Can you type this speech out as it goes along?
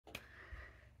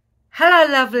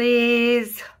Hello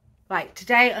lovelies. Right,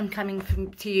 today I'm coming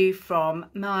to you from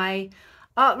my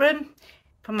art room,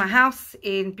 from my house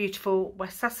in beautiful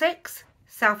West Sussex,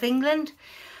 South England.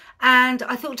 And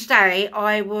I thought today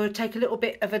I would take a little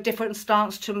bit of a different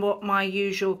stance to what my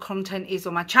usual content is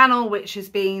on my channel, which has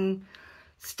been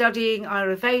studying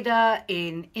Ayurveda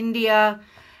in India,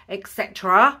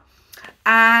 etc.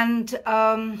 And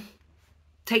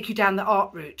take you down the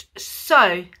art route.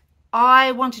 So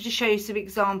I wanted to show you some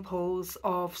examples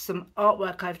of some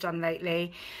artwork I've done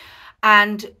lately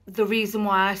and the reason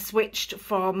why I switched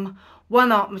from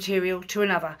one art material to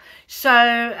another. So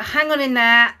hang on in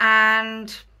there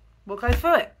and we'll go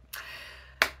through it.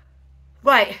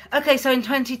 Right, okay, so in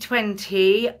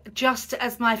 2020, just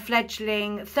as my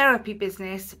fledgling therapy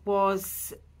business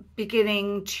was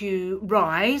beginning to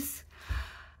rise,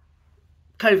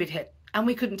 COVID hit and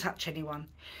we couldn't touch anyone.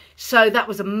 So that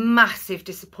was a massive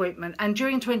disappointment. And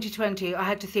during 2020, I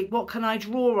had to think, what can I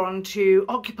draw on to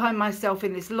occupy myself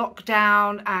in this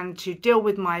lockdown and to deal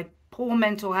with my poor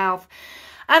mental health?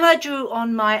 And I drew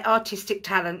on my artistic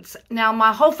talents. Now,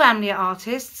 my whole family are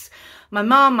artists. My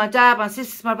mum, my dad, my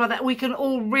sisters, my brother, we can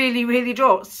all really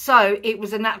draw. So it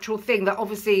was a natural thing that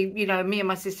obviously, you know, me and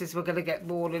my sisters were going to get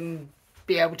bored and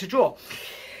be able to draw.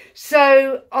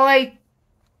 So I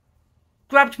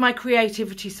grabbed my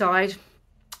creative side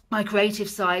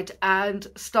and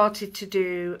started to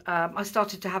do, I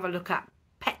started to have a look at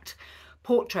pet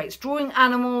portraits, drawing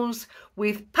animals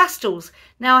with pastels.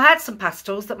 Now I had some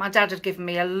pastels that my dad had given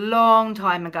me a long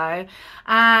time ago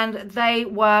and they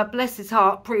were, bless his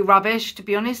heart, pretty rubbish to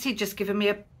be honest. He'd just given me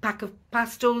a pack of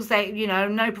pastels. They, you know,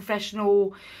 no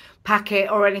professional packet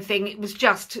or anything. It was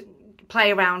just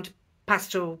play around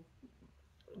pastel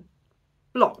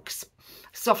blocks,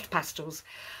 soft pastels.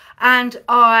 And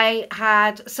I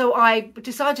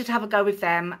decided to have a go with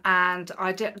them, and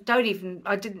I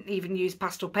didn't even use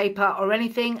pastel paper or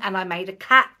anything, and I made a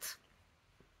cat.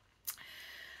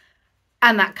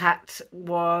 And that cat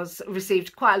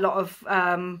received quite a lot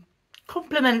of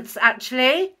compliments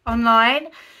actually online.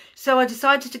 So I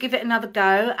decided to give it another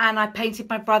go, and I painted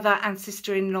my brother and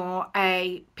sister-in-law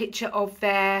a picture of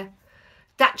their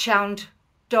dachshund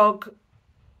dog,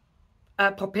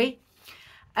 Poppy.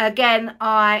 Again,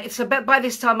 but by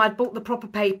this time I'd bought the proper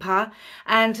paper,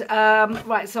 and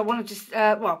right, so I want to just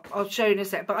well, I'll show you in a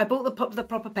sec, but I bought the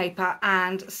proper paper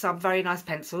and some very nice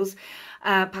pencils,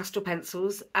 pastel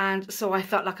pencils, and so I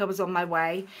felt like I was on my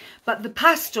way. But the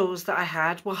pastels that I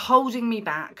had were holding me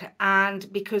back, and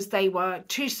because they were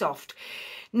too soft.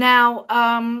 Now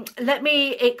let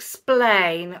me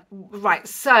explain. Right,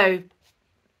 so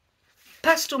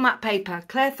pastel matte paper,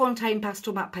 Clairefontaine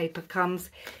pastel matte paper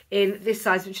comes in this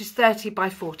size, which is 30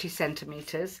 by 40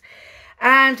 centimetres.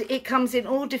 And it comes in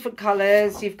all different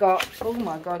colours. You've got, oh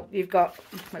my God, you've got,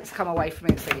 let's come away from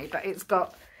it thingy, but it's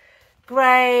got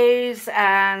greys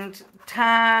and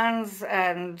tans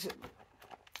and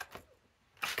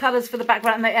colours for the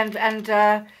background, and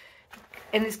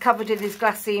it's covered in this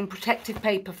glassine protective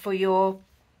paper for your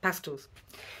pastels.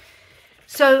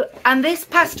 So, and this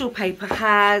pastel paper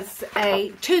has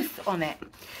a tooth on it,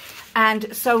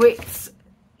 and so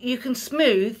you can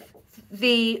smooth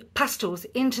the pastels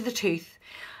into the tooth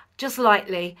just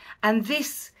lightly, and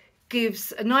this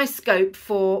gives a nice scope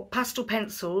for pastel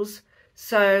pencils,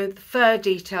 so the fur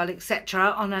detail,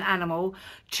 etc., on an animal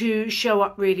to show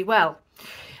up really well.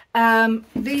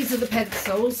 These are the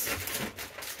pencils.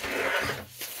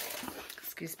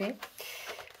 Excuse me.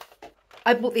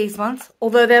 I bought these ones,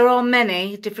 although there are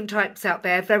many different types out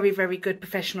there, very good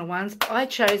professional ones. But I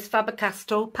chose Faber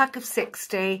Castell, pack of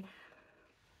 60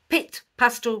 Pit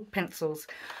pastel pencils.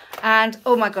 And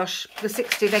oh my gosh, the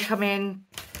 60, they come in,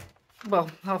 well,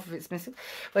 half of it's missing.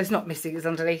 Well, it's not missing, it's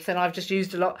underneath, and I've just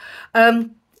used a lot.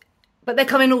 But they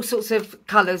come in all sorts of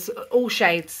colours, all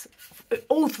shades,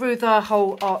 all through the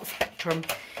whole art spectrum.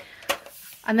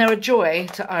 And they're a joy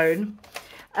to own.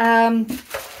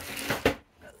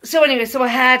 So anyway, so I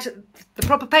had the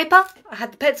proper paper, I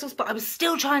had the pencils, but I was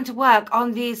still trying to work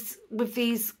on these, with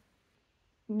these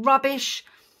rubbish,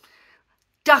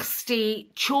 dusty,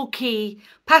 chalky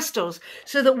pastels,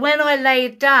 so that when I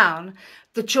laid down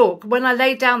the chalk, when I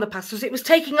laid down the pastels, it was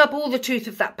taking up all the tooth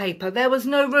of that paper. There was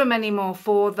no room anymore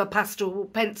for the pastel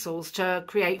pencils to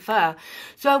create fur.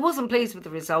 So I wasn't pleased with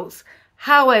the results.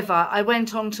 However, I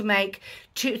went on to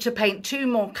paint two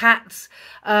more cats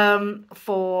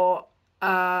for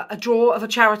a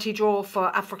charity draw for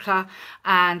Africa,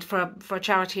 and for a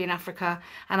charity in Africa,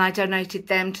 and I donated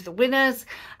them to the winners.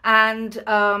 And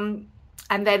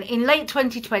then in late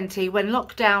 2020, when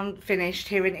lockdown finished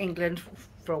here in England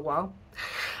for a while,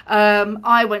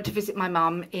 I went to visit my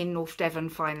mum in North Devon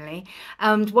finally,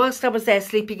 and whilst I was there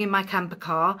sleeping in my camper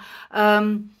car,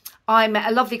 I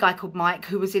met a lovely guy called Mike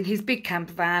who was in his big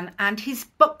camper van, and his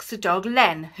boxer dog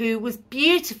Len, who was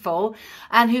beautiful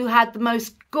and who had the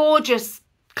most gorgeous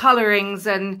colourings,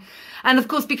 and of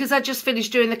course, because I just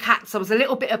finished doing the cats, I was a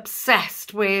little bit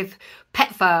obsessed with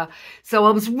pet fur, so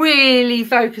I was really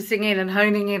focusing in and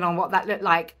honing in on what that looked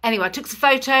like. Anyway, I took some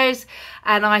photos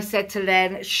and I said to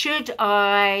Len, should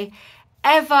I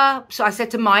ever, so I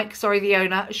said to Mike, sorry, the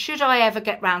owner, should I ever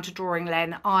get round to drawing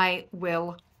Len, I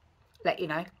will let you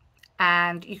know,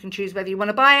 and you can choose whether you want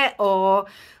to buy it or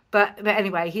but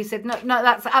anyway, he said, no,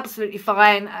 that's absolutely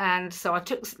fine. And so I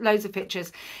took loads of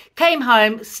pictures, came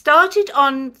home, started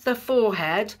on the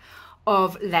forehead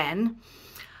of Len,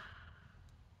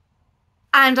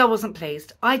 and I wasn't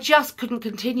pleased. I just couldn't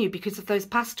continue because of those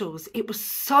pastels. It was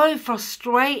so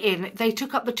frustrating. They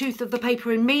took up the tooth of the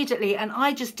paper immediately, and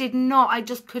I just could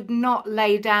not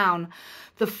lay down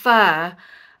the fur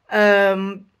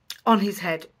on his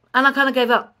head. And I kind of gave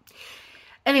up.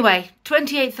 Anyway,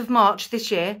 28th of March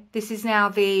this year, this is now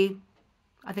the,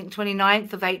 I think,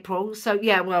 29th of April. So,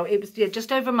 yeah, well, it was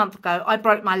just over a month ago, I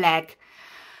broke my leg.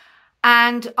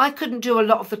 And I couldn't do a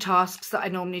lot of the tasks that I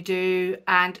normally do.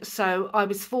 And so I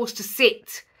was forced to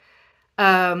sit.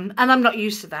 And I'm not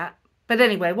used to that. But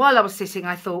anyway, while I was sitting,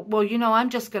 I thought, well, you know,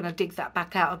 I'm just going to dig that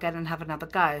back out again and have another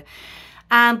go.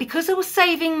 And because I was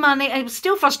saving money, it was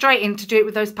still frustrating to do it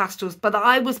with those pastels, but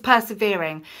I was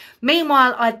persevering.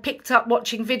 Meanwhile, I'd picked up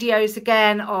watching videos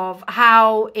again of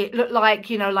how it looked like,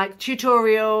 you know, like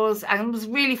tutorials, and was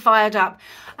really fired up.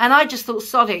 And I just thought,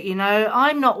 sod it, you know,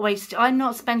 I'm not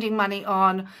spending money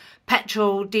on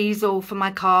petrol, diesel for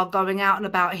my car, going out and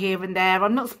about here and there.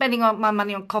 I'm not spending my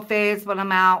money on coffees when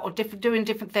I'm out or doing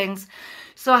different things.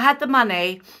 So I had the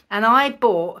money and I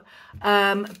bought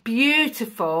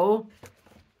beautiful...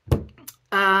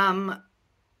 oh,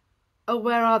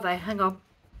 where are they? Hang on.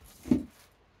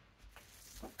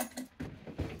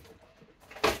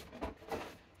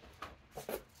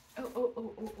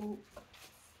 Oh.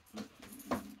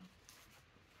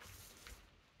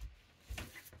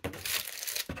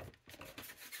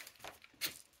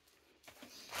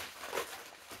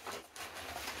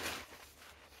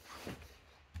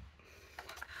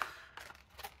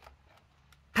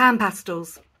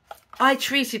 Panpastels. I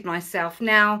treated myself.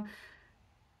 Now,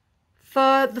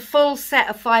 for the full set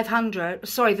of 500,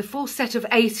 sorry, the full set of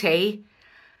 80,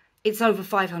 it's over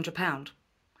 £500.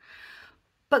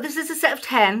 But this is a set of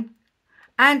 10,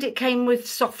 and it came with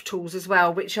soft tools as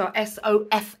well, which are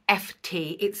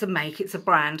SOFFT. It's a make, it's a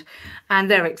brand,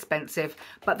 and they're expensive,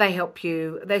 but they help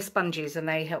you, they're sponges, and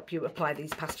they help you apply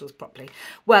these pastels properly.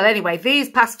 Well, anyway, these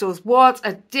pastels, what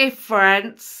a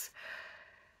difference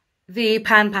the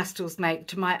Panpastels make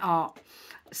to my art.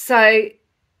 So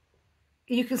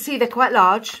you can see they're quite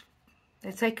large.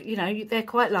 They're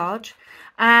quite large.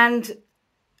 And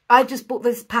I just bought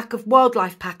this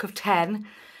wildlife pack of 10.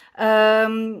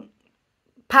 Panpastels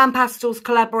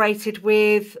collaborated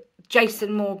with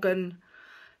Jason Morgan,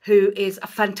 who is a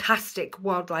fantastic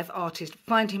wildlife artist.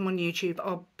 Find him on YouTube.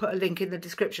 I'll put a link in the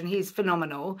description. He's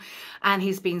phenomenal. And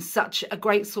he's been such a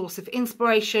great source of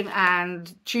inspiration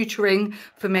and tutoring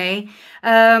for me.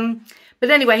 But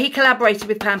anyway, he collaborated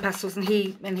with Panpastels,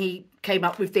 and he came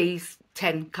up with these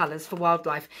 10 colours for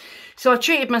wildlife. So I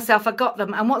treated myself, I got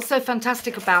them. And what's so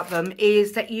fantastic about them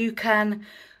is that you can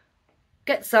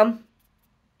get some,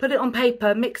 put it on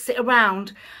paper, mix it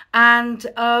around, and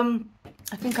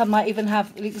I think I might even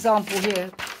have an example here.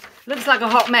 Looks like a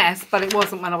hot mess, but it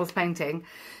wasn't when I was painting.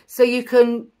 So you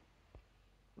can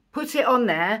put it on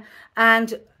there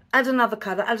and add another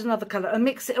colour, and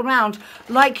mix it around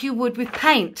like you would with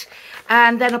paint.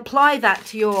 And then apply that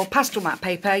to your pastel matte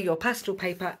paper, your pastel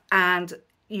paper, and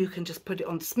you can just put it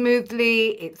on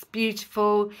smoothly. It's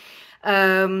beautiful.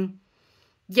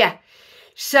 Yeah.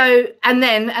 So, and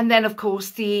then of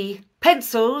course the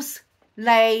pencils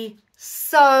lay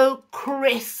so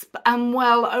crisp and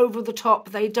well over the top.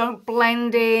 They don't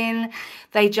blend in.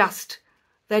 They're just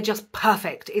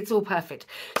perfect. It's all perfect.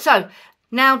 So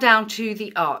now down to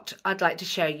the art I'd like to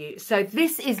show you. So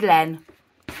this is Len.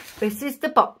 This is the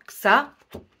boxer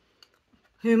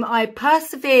whom I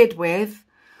persevered with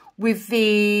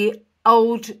the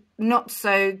old, not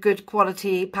so good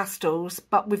quality pastels,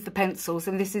 but with the pencils.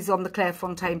 And this is on the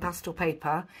Clairefontaine pastel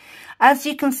paper. As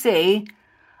you can see,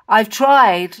 I've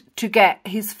tried to get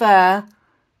his fur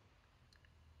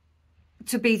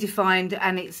to be defined,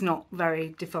 and it's not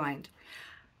very defined.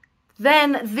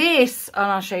 Then this,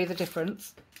 and I'll show you the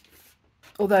difference,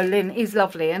 although Lynn is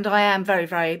lovely and I am very,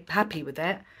 very happy with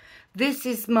it. This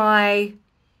is my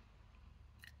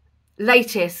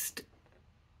latest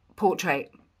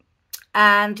portrait.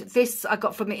 And this I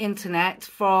got from the internet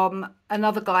from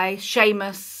another guy,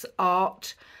 Seamus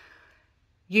Art,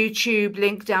 YouTube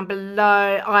link down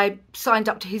below. I signed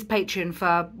up to his Patreon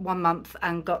for 1 month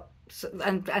and got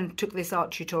and took this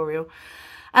art tutorial.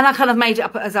 And I kind of made it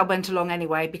up as I went along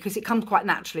anyway, because it comes quite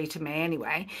naturally to me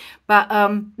anyway. But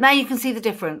now you can see the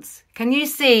difference. Can you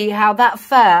see how that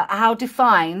fur, how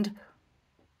defined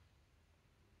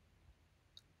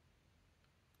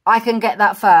I can get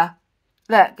that fur?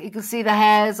 Look, you can see the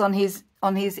hairs on his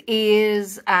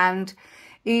ears, and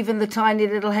even the tiny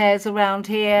little hairs around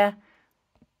here.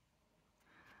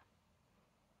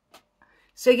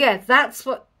 So yeah, that's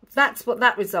what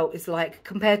that result is like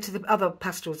compared to the other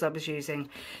pastels I was using.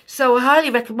 So I highly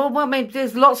recommend, well, maybe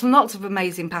there's lots and lots of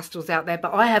amazing pastels out there,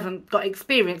 but I haven't got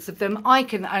experience of them. I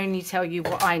can only tell you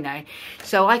what I know.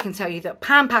 So I can tell you that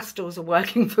Panpastels are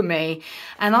working for me,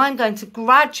 and I'm going to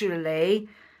gradually,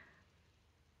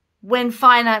 when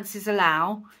finances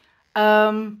allow,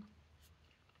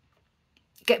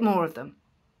 get more of them.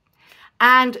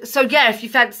 And so yeah, if you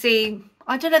fancy,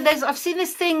 I don't know, I've seen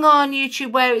this thing on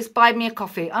YouTube where it's buy me a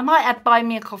coffee. I might add buy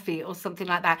me a coffee or something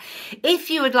like that. If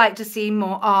you would like to see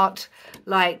more art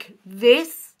like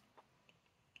this,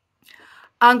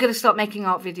 I'm going to start making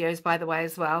art videos, by the way,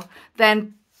 as well.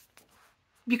 Then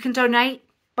you can donate,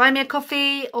 buy me a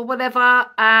coffee or whatever,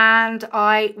 and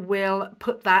I will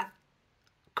put that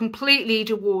completely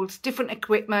towards different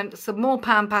equipment, some more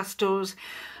Panpastels,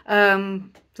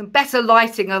 some better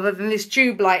lighting other than this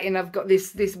tube lighting. I've got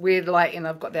this weird lighting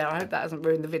I've got there. I hope that hasn't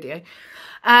ruined the video.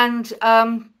 And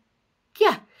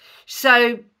yeah,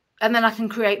 so, and then I can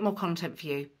create more content for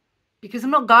you, because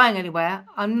I'm not going anywhere.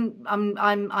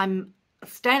 I'm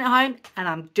staying at home and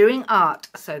I'm doing art.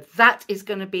 So that is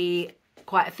going to be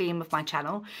quite a theme of my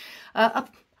channel.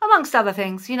 Amongst other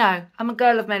things, you know, I'm a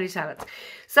girl of many talents.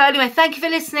 So anyway, thank you for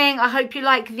listening. I hope you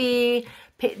like the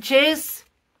pictures.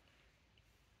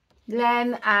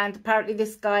 Len, and apparently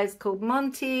this guy's called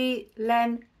Monty.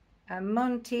 Len and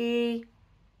Monty.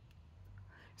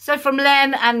 So from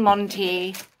Len and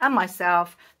Monty and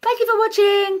myself, thank you for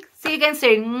watching. See you again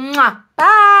soon. Mwah.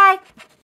 Bye.